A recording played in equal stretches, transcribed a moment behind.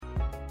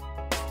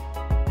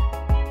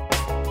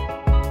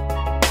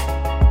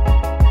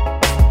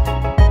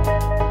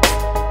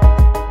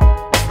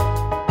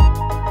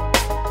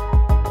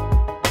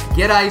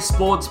G'day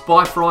Sports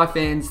by Fry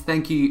fans.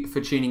 Thank you for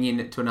tuning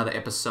in to another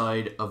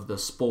episode of the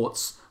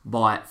Sports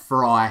by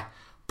Fry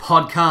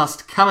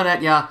podcast, coming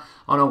at you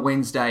on a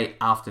Wednesday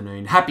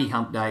afternoon. Happy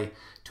hump day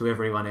to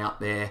everyone out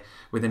there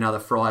with another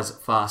Fry's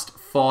Fast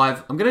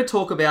 5. I'm going to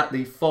talk about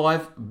the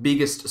 5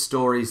 biggest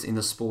stories in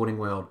the sporting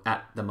world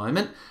at the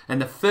moment.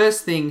 And the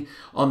first thing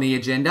on the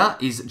agenda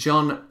is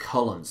John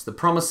Collins. The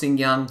promising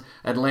young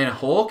Atlanta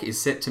Hawk is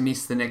set to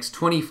miss the next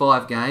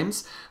 25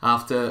 games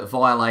after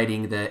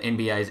violating the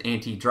NBA's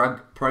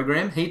anti-drug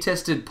program. He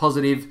tested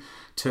positive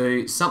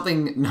to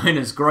something known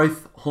as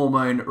growth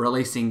hormone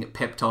releasing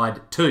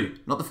peptide 2.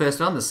 Not the first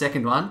one, the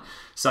second one.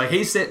 So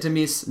he's set to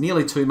miss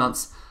nearly 2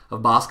 months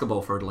of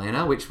basketball for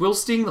Atlanta, which will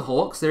sting the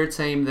Hawks. They're a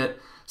team that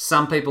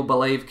some people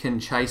believe can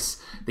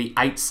chase the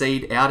 8th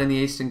seed out in the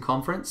Eastern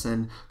Conference,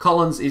 and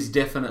Collins is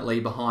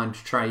definitely behind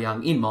Trae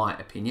Young, in my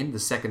opinion, the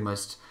second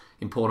most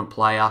important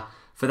player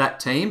for that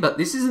team. But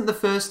this isn't the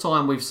first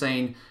time we've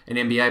seen an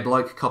NBA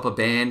bloke cop a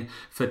ban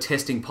for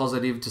testing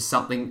positive to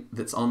something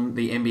that's on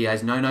the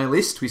NBA's no-no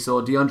list. We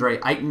saw DeAndre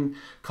Ayton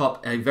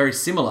cop a very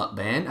similar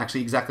ban,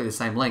 actually exactly the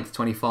same length,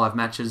 25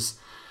 matches,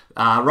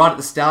 right at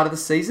the start of the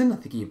season. I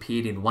think he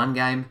appeared in one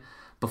game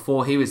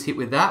before he was hit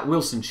with that.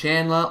 Wilson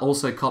Chandler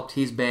also copped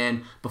his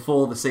ban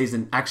before the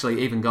season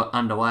actually even got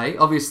underway.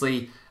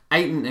 Obviously,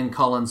 Ayton and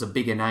Collins are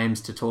bigger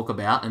names to talk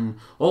about, and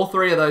all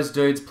three of those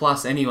dudes,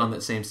 plus anyone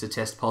that seems to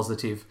test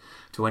positive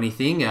to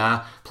anything,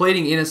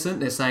 pleading innocent.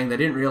 They're saying they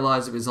didn't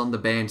realise it was on the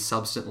banned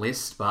substance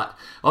list, but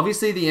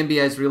obviously the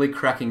NBA is really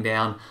cracking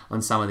down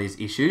on some of these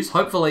issues.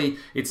 Hopefully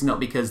it's not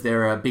because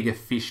they're a bigger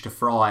fish to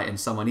fry and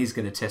someone is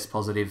going to test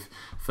positive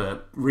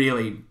for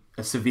really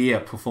a severe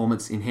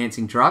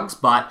performance-enhancing drugs,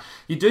 but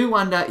you do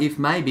wonder if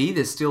maybe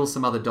there's still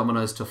some other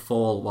dominoes to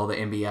fall while the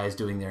NBA is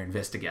doing their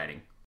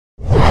investigating.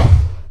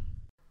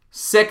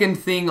 Second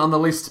thing on the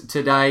list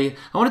today,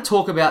 I want to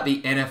talk about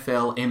the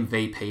NFL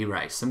MVP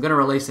race. I'm going to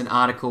release an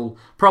article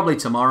probably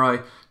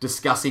tomorrow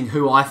discussing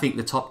who I think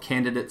the top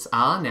candidates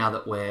are now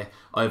that we're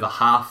over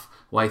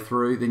halfway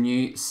through the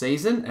new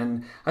season.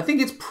 And I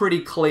think it's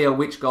pretty clear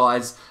which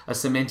guys are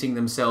cementing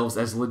themselves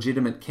as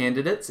legitimate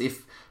candidates.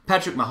 If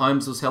Patrick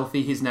Mahomes was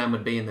healthy, his name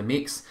would be in the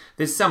mix.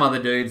 There's some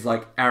other dudes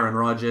like Aaron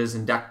Rodgers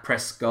and Dak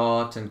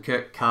Prescott and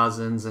Kirk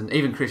Cousins and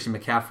even Christian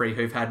McCaffrey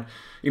who've had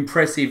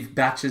impressive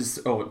batches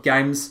or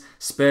games,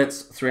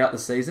 spurts throughout the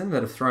season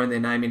that have thrown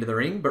their name into the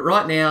ring. But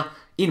right now,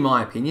 in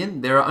my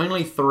opinion, there are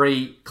only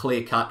 3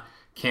 clear-cut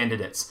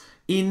candidates.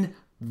 In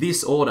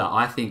this order,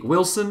 I think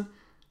Russell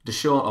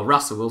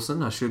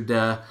Wilson, I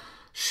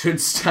should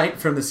state,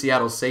 from the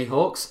Seattle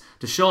Seahawks,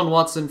 Deshaun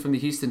Watson from the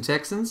Houston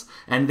Texans,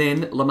 and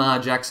then Lamar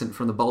Jackson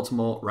from the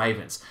Baltimore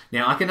Ravens.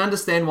 Now, I can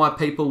understand why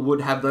people would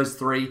have those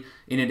 3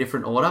 in a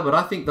different order, but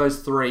I think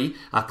those 3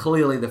 are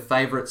clearly the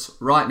favourites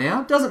right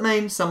now. Doesn't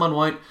mean someone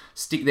won't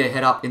stick their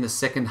head up in the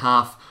second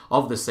half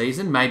of the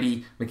season.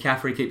 Maybe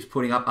McCaffrey keeps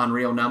putting up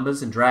unreal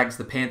numbers and drags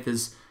the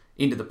Panthers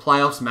into the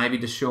playoffs. Maybe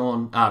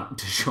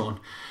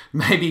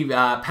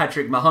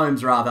Patrick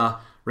Mahomes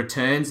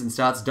returns and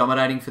starts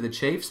dominating for the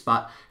Chiefs,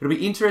 but it'll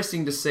be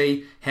interesting to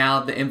see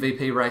how the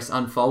MVP race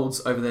unfolds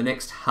over the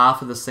next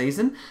half of the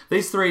season.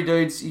 These 3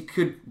 dudes, you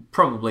could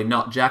probably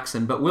not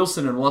Jackson, but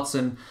Wilson and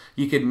Watson,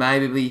 you could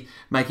maybe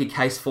make a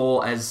case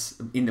for as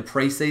in the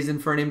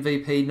preseason for an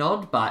MVP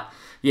nod, but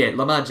yeah,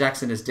 Lamar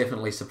Jackson has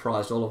definitely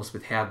surprised all of us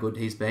with how good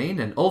he's been,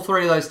 and all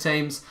 3 of those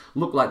teams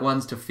look like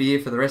ones to fear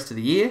for the rest of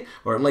the year,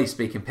 or at least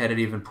be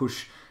competitive and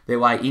push their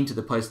way into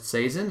the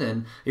postseason,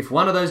 and if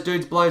one of those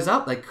dudes blows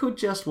up, they could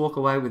just walk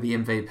away with the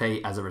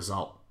MVP as a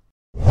result.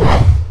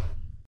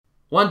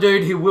 One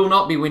dude who will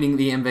not be winning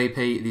the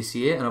MVP this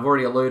year, and I've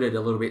already alluded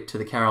a little bit to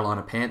the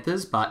Carolina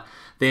Panthers, but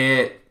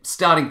their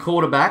starting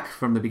quarterback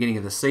from the beginning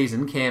of the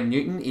season, Cam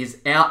Newton,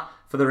 is out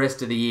for the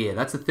rest of the year.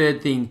 That's the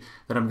third thing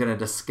that I'm going to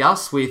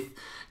discuss, with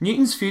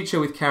Newton's future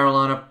with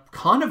Carolina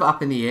kind of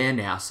up in the air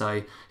now.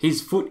 So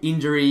his foot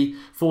injury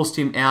forced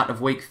him out of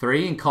week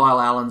 3, and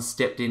Kyle Allen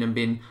stepped in and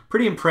been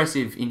pretty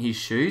impressive in his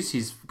shoes.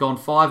 He's gone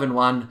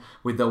 5-1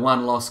 with the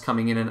one loss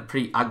coming in a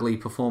pretty ugly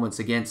performance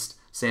against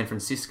San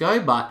Francisco,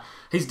 but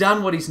he's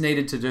done what he's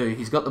needed to do.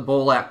 He's got the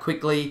ball out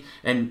quickly,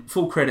 and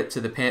full credit to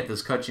the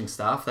Panthers coaching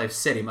staff. They've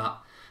set him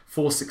up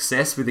for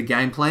success with the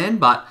game plan,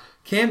 but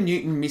Cam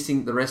Newton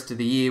missing the rest of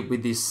the year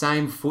with this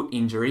same foot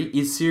injury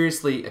is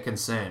seriously a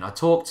concern. I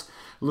talked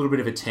a little bit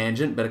of a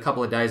tangent, but a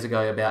couple of days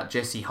ago about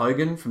Jesse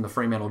Hogan from the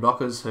Fremantle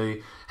Dockers, who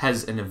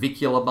has a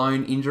navicular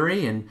bone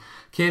injury, and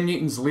Cam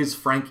Newton's Liz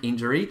Frank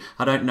injury.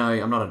 I don't know,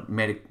 I'm not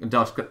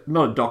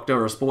a doctor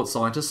or a sports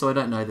scientist, so I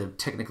don't know the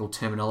technical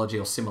terminology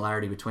or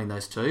similarity between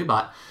those two,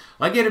 but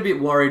I get a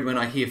bit worried when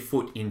I hear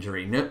foot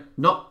injury.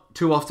 Not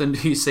too often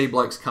do you see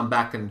blokes come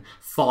back and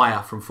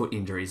fire from foot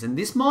injuries, and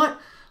this might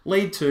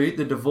lead to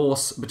the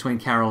divorce between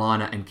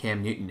Carolina and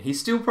Cam Newton. He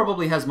still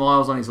probably has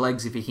miles on his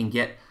legs if he can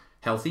get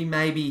healthy.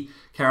 Maybe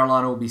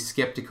Carolina will be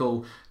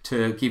sceptical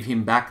to give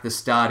him back the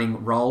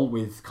starting role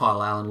with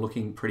Kyle Allen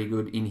looking pretty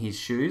good in his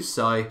shoes.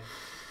 So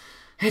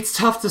it's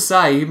tough to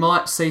say. You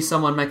might see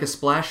someone make a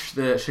splash.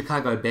 The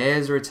Chicago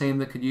Bears are a team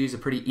that could use a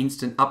pretty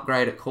instant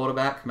upgrade at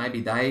quarterback.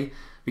 Maybe they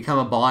become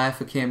a buyer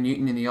for Cam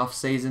Newton in the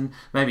off-season.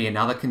 Maybe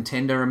another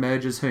contender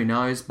emerges, who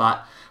knows,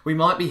 but we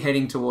might be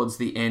heading towards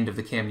the end of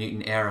the Cam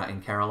Newton era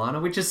in Carolina,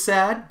 which is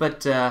sad,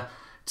 but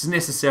it's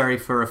necessary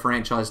for a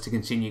franchise to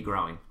continue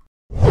growing.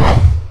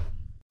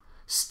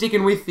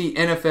 Sticking with the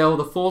NFL,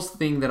 the fourth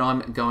thing that I'm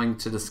going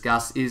to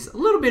discuss is a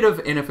little bit of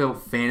NFL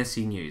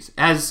fantasy news.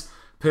 As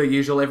per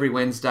usual, every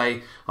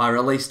Wednesday, I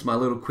released my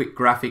little quick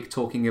graphic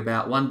talking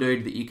about one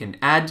dude that you can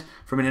add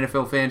from an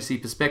NFL fantasy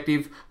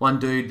perspective, one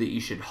dude that you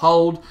should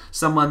hold,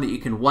 someone that you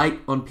can wait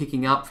on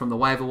picking up from the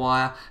waiver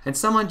wire, and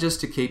someone just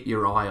to keep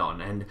your eye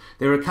on. And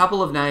there are a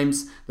couple of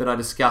names that I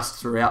discussed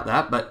throughout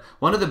that, but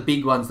one of the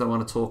big ones that I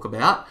want to talk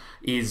about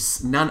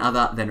is none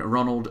other than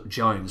Ronald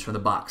Jones from the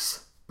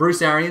Bucs.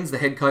 Bruce Arians, the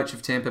head coach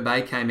of Tampa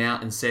Bay, came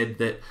out and said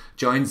that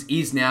Jones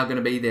is now going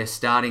to be their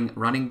starting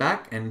running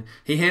back, and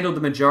he handled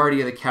the majority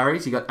of the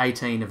carries. He got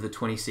 18 of the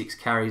 26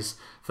 carries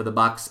for the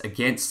Bucs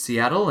against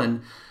Seattle,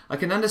 and I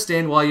can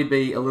understand why you'd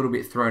be a little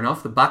bit thrown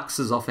off. The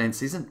Bucs'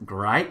 offense isn't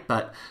great,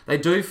 but they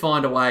do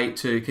find a way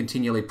to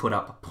continually put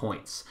up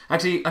points.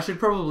 Actually, I should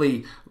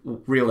probably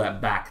reel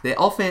that back. Their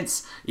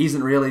offense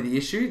isn't really the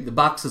issue. The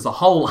Bucs as a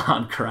whole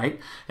aren't great,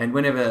 and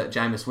whenever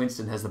Jameis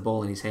Winston has the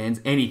ball in his hands,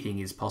 anything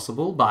is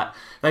possible, but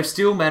they've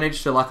still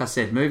managed to, like I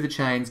said, move the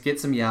chains, get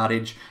some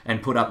yardage,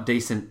 and put up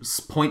decent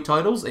point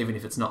totals, even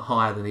if it's not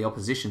higher than the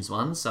opposition's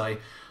one. So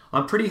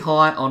I'm pretty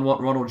high on what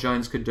Ronald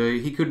Jones could do.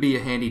 He could be a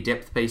handy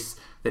depth piece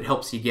that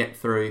helps you get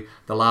through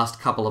the last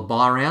couple of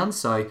bye rounds,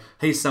 so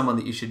he's someone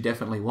that you should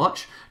definitely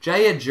watch.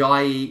 Jay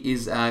Ajayi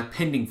is a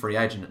pending free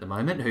agent at the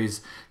moment,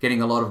 who's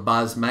getting a lot of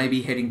buzz,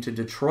 maybe heading to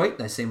Detroit.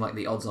 They seem like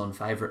the odds-on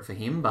favourite for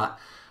him, but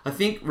I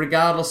think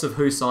regardless of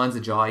who signs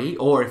Ajayi,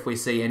 or if we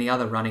see any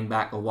other running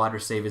back or wide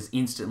receivers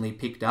instantly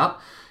picked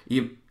up,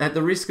 at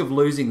the risk of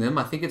losing them,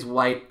 I think it's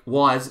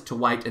wise to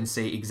wait and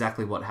see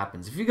exactly what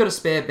happens. If you've got a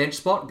spare bench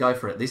spot, go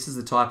for it. This is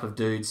the type of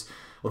dudes,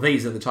 well,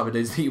 these are the type of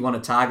dudes that you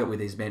want to target with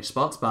these bench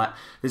spots, but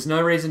there's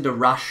no reason to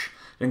rush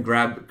and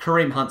grab.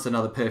 Kareem Hunt's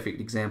another perfect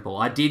example.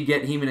 I did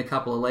get him in a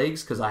couple of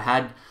leagues because I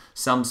had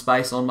some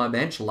space on my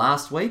bench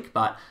last week,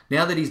 but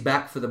now that he's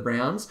back for the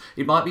Browns,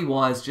 it might be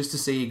wise just to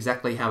see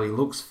exactly how he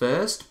looks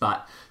first.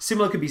 But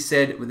similar could be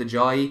said with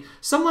Ajayi,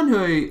 someone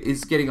who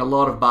is getting a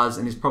lot of buzz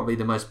and is probably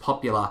the most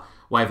popular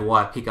waiver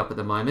wire pickup at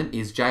the moment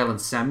is Jaylen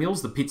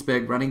Samuels, the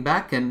Pittsburgh running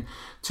back, and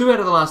 2 out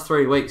of the last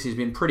 3 weeks he's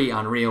been pretty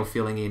unreal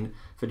filling in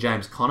for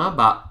James Conner,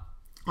 but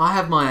I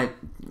have my,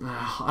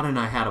 I don't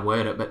know how to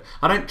word it, but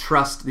I don't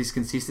trust this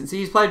consistency.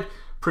 He's played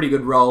pretty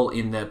good role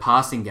in the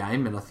passing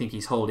game, and I think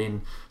he's hauled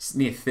in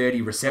near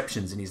 30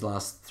 receptions in his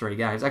last 3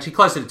 games. Actually,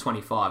 closer to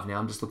 25 now.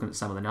 I'm just looking at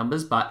some of the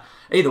numbers, but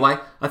either way,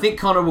 I think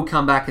Conner will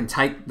come back and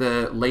take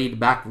the lead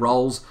back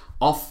roles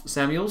off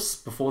Samuels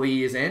before the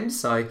year's end,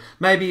 so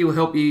maybe it will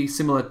help you,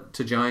 similar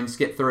to Jones,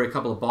 get through a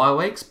couple of bye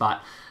weeks,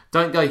 but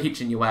don't go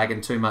hitching your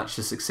wagon too much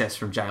to success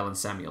from Jaylen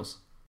Samuels.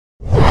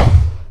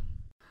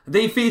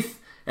 The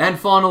fifth and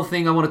final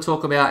thing I want to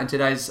talk about in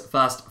today's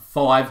Fast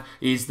 5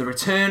 is the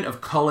return of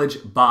college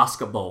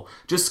basketball.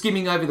 Just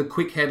skimming over the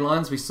quick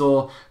headlines, we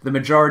saw the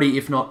majority,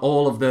 if not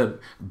all, of the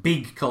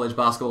big college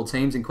basketball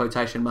teams, in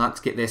quotation marks,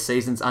 get their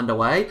seasons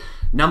underway.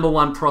 Number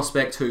one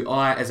prospect who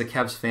I, as a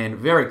Cavs fan,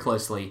 very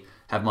closely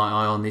have my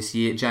eye on this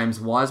year, James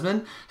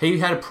Wiseman. He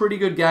had a pretty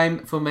good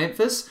game for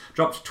Memphis,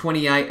 dropped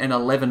 28 and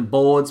 11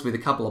 boards with a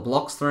couple of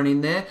blocks thrown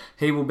in there.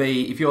 He will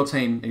be, if your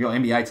team, your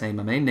NBA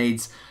team,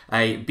 needs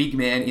a big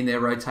man in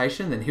their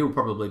rotation, then he'll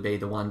probably be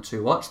the one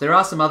to watch. There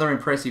are some other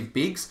impressive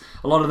bigs.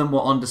 A lot of them were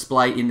on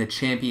display in the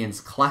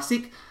Champions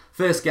Classic.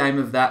 First game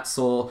of that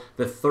saw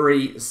the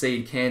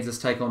 3-seed Kansas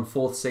take on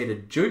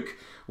 4th-seeded Duke,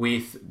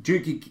 with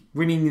Duke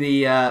winning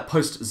the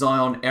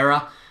post-Zion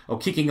era, or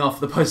kicking off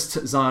the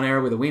post-Zion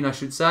era with a win, I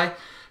should say.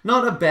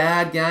 Not a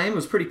bad game. It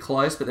was pretty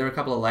close, but there were a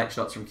couple of late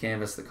shots from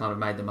Canvas that kind of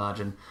made the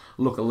margin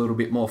look a little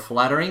bit more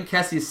flattering.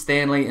 Cassius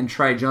Stanley and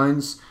Trey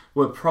Jones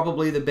were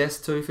probably the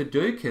best two for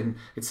Duke, and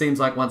it seems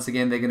like, once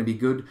again, they're going to be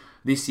good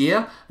this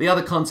year. The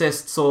other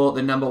contest saw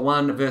the number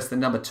 1 versus the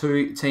number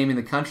 2 team in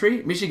the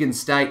country. Michigan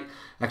State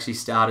actually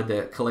started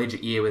the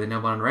collegiate year with a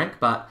number 1 rank,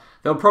 but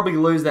they'll probably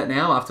lose that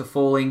now after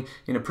falling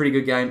in a pretty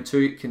good game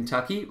to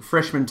Kentucky.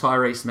 Freshman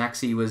Tyrese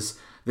Maxey was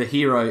the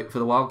hero for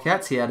the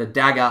Wildcats. He had a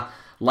dagger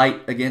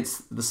late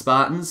against the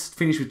Spartans,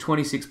 finished with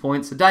 26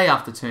 points a day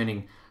after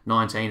turning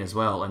 19 as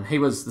well, and he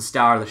was the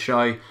star of the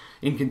show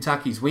in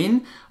Kentucky's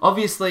win.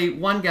 Obviously,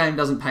 one game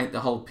doesn't paint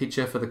the whole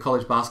picture for the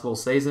college basketball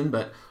season,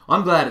 but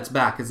I'm glad it's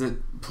back. As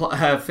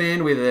a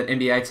fan with an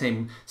NBA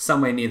team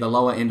somewhere near the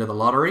lower end of the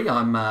lottery,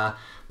 I'm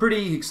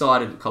pretty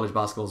excited that college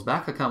basketball's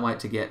back. I can't wait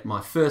to get my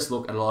first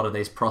look at a lot of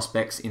these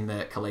prospects in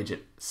the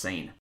collegiate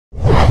scene.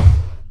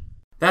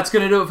 That's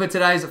going to do it for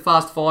today's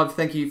Fast 5.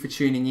 Thank you for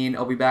tuning in.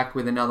 I'll be back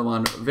with another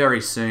one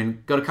very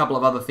soon. Got a couple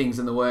of other things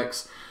in the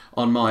works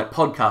on my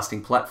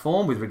podcasting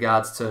platform with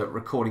regards to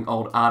recording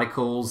old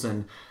articles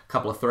and a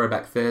couple of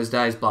Throwback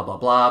Thursdays, blah, blah,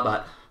 blah.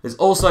 But there's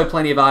also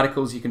plenty of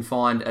articles you can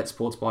find at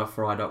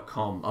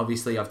sportsbyfry.com.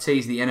 Obviously, I've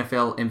teased the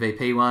NFL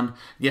MVP one.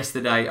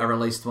 Yesterday, I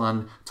released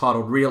one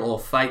titled Real or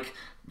Fake,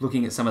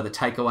 looking at some of the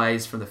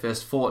takeaways from the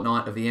first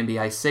fortnight of the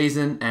NBA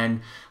season.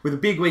 And with a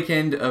big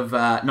weekend of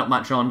not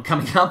much on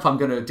coming up, I'm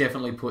going to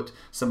definitely put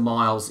some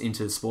miles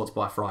into the Sports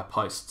by Fry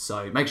posts.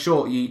 So make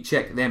sure you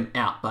check them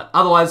out. But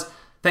otherwise,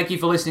 thank you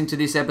for listening to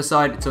this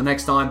episode. Until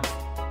next time,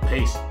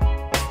 peace.